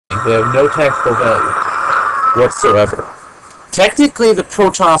They have no tactical value whatsoever. Technically, the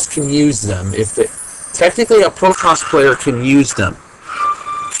Protoss can use them. Technically, a Protoss player can use them.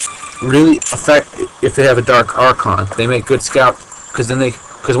 Really if they have a Dark Archon. They make good scout,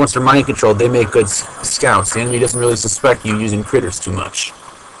 because once they're mind controlled, they make good scouts. The enemy doesn't really suspect you using critters too much.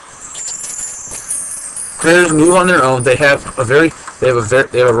 Critters move on their own. They have a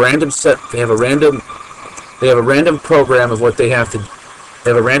random program of what they have to. They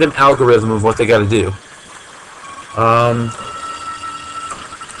have a random algorithm of what they got to do.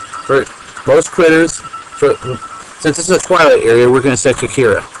 For most critters, since this is a Twilight area, we're going to set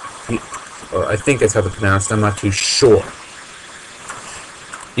Kakira. Or I think that's how it's pronounced. I'm not too sure.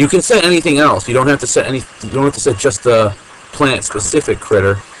 You can set anything else. You don't have to set You don't have to set just the plant-specific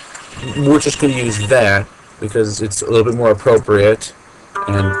critter. We're just going to use that because it's a little bit more appropriate.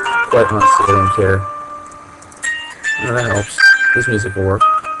 And quite honestly, I don't care. Oh, that helps. This music will work.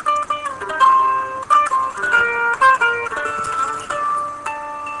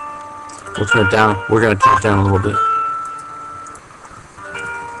 We'll turn it down. We're going to turn it down a little bit.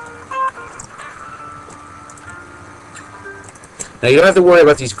 Now, you don't have to worry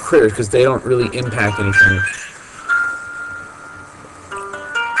about these critters because they don't really impact anything.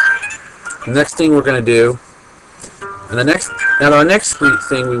 The next thing we're going to do, and the next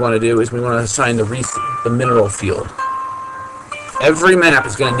thing we want to do is we want to assign the mineral field. Every map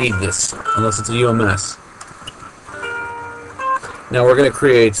is going to need this, unless it's a UMS. Now we're going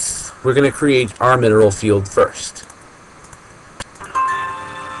to create our mineral field first.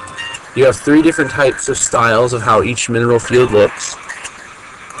 You have 3 different types of styles of how each mineral field looks.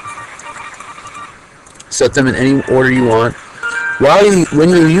 Set them in any order you want. When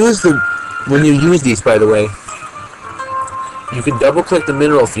you use these, by the way, you can double-click the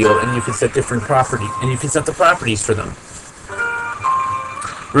mineral field and you can set different properties, and you can set the properties for them.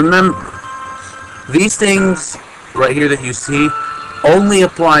 Remember, these things right here that you see only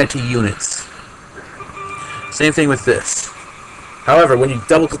apply to units. Same thing with this. However, when you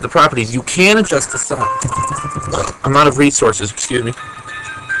double-click the properties, you can adjust the amount of resources,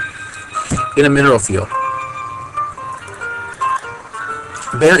 in a mineral field.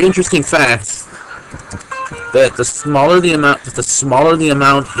 Very interesting fact that the smaller the amount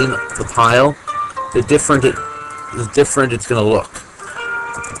in the pile, the different it's going to look.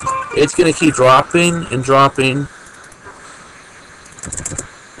 It's going to keep dropping and dropping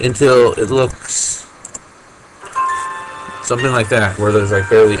until it looks something like that, where there's like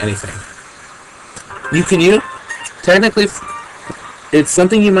barely anything. Technically, it's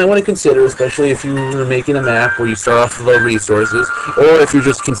something you might want to consider, especially if you're making a map where you start off with low resources, or if you're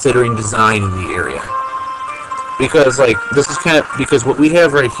just considering design in the area. Because because what we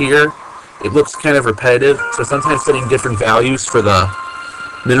have right here, it looks kind of repetitive, so sometimes setting different values for the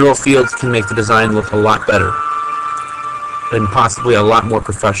mineral fields can make the design look a lot better, and possibly a lot more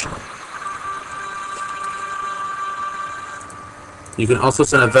professional. You can also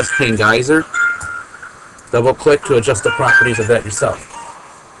set a Vespane Geyser. Double-click to adjust the properties of that yourself.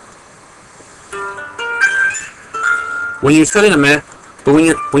 When you're setting a map,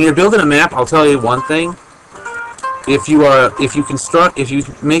 when you're building a map, I'll tell you one thing. If you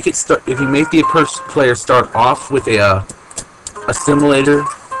make the player start off with an assimilator,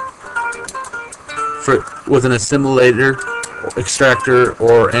 extractor,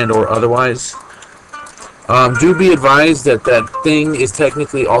 or otherwise. Do be advised that that thing is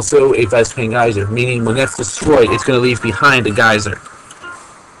technically also a Vespane Geyser, meaning when that's destroyed, it's going to leave behind a geyser.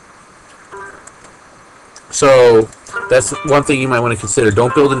 So that's one thing you might want to consider.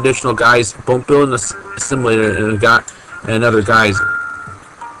 Don't build an additional geyser. Don't build an assimilator and another geyser.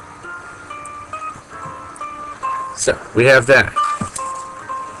 So we have that.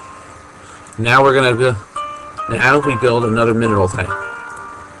 Now we're going to how do we build another mineral type?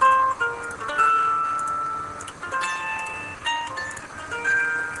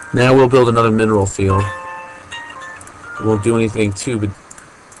 Now we'll build another mineral field. We won't do anything too, but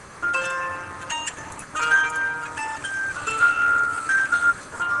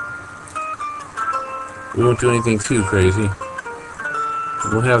we won't do anything too crazy.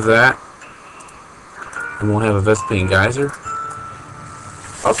 We'll have that, and we'll have a Vespane Geyser.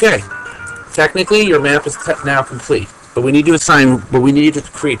 Okay, technically your map is now complete, but we need to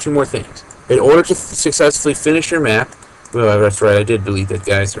create 2 more things in order to successfully finish your map. Well, that's right, I did delete that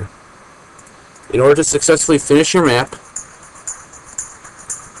geyser. In order to successfully finish your map,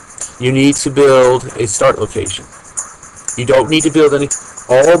 you need to build a start location. You don't need to build any...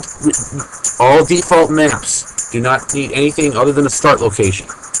 All default maps do not need anything other than a start location.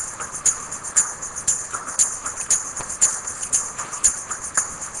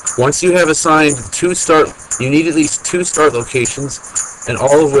 Once you have assigned you need at least 2 start locations, and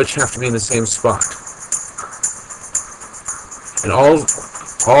all of which have to be in the same spot. And all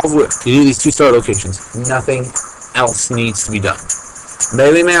of which, you need these 2 start locations. Nothing else needs to be done.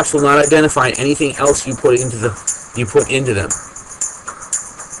 Melee maps will not identify anything else you put into them.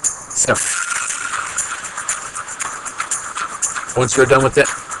 So, once you are done with that,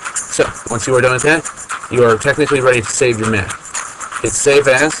 you are technically ready to save your map. Hit save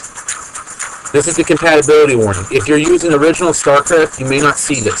as. This is the compatibility warning. If you're using original StarCraft, you may not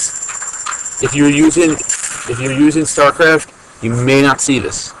see this. If you're using StarCraft, you may not see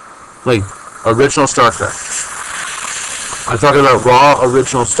this. Like original StarCraft. I'm talking about raw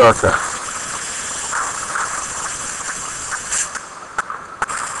original StarCraft.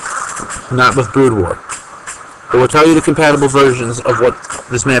 Not with Brood War. It will tell you the compatible versions of what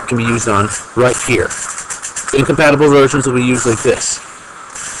this map can be used on right here. Incompatible versions will be used like this.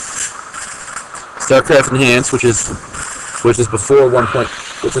 StarCraft Enhanced, which is before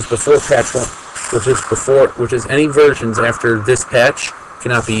patch 1, which is any versions after this patch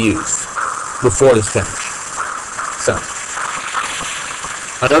cannot be used before this patch. So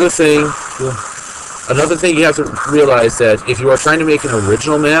another thing you have to realize that if you are trying to make an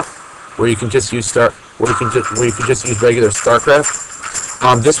original map where you can just use regular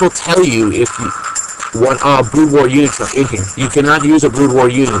StarCraft, this will tell you if what Brood War units are in here. You cannot use a Brood War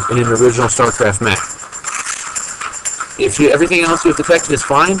unit in an original StarCraft map. If everything else you have detected is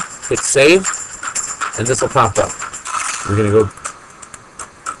fine, hit save, and this will pop up. We're gonna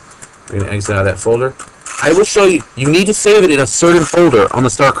exit out of that folder. I will show you. You need to save it in a certain folder on the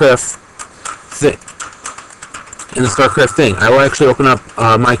StarCraft thing. In the StarCraft thing, I will actually open up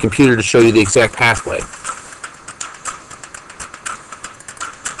my computer to show you the exact pathway.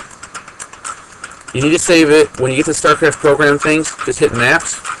 You need to save it. When you get to StarCraft program things, just hit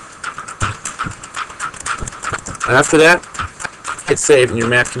maps. And after that, hit save and your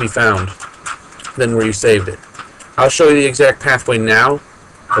map can be found. Then where you saved it. I'll show you the exact pathway now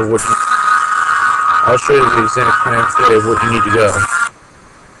of what I'll show you the exact pathway of what you need to go.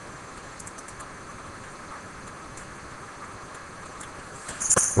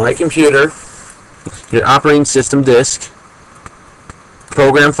 My computer, your operating system disk,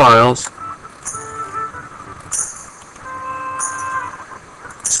 program files,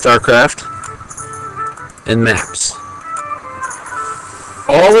 StarCraft, and maps.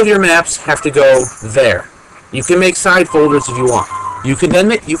 All of your maps have to go there. You can make side folders if you want. You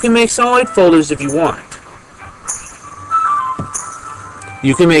can make solid folders if you want.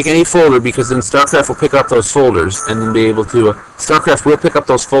 You can make any folder because then StarCraft will pick up those folders and then be able to. StarCraft will pick up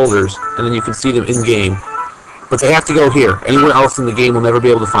those folders and then you can see them in game. But they have to go here. Anywhere else in the game will never be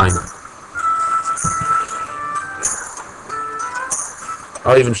able to find them.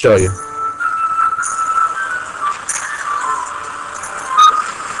 I'll even show you.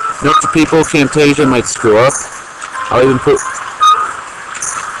 Note to people, Camtasia might screw up. I'll even put.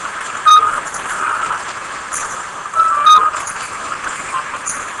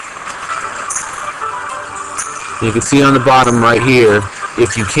 You can see on the bottom right here,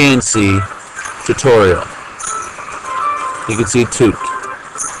 if you can see, tutorial. You can see toot.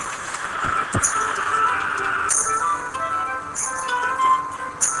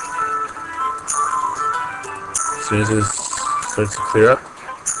 As soon as it starts to clear up.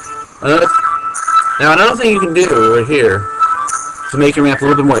 Another thing you can do right here to make your map a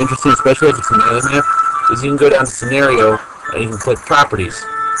little bit more interesting, especially if it's a melee map, is you can go down to scenario and you can click properties.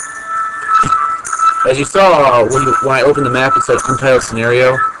 As you saw when I opened the map, it said untitled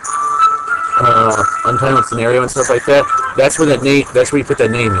scenario and stuff like that. That's where that name. That's where you put that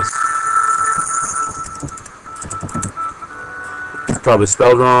name is. It's probably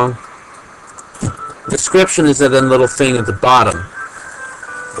spelled wrong. Description is that then little thing at the bottom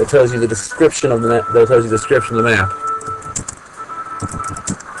that tells you the description of the map. That tells you the description of the map.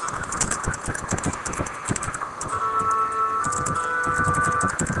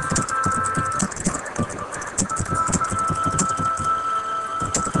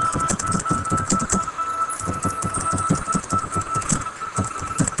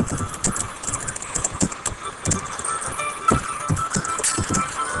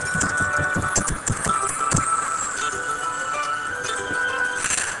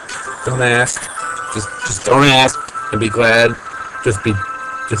 Don't ask. Just don't ask and be glad. Just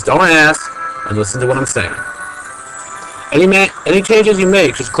don't ask and listen to what I'm saying. Any changes you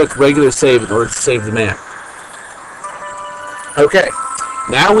make, just click regular save in order to save the map. Okay.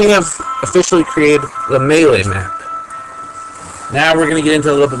 Now we have officially created the melee map. Now we're going to get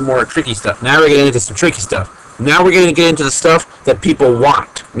into a little bit more tricky stuff. Now we're getting into some tricky stuff. Now we're going to get into the stuff that people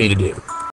want me to do.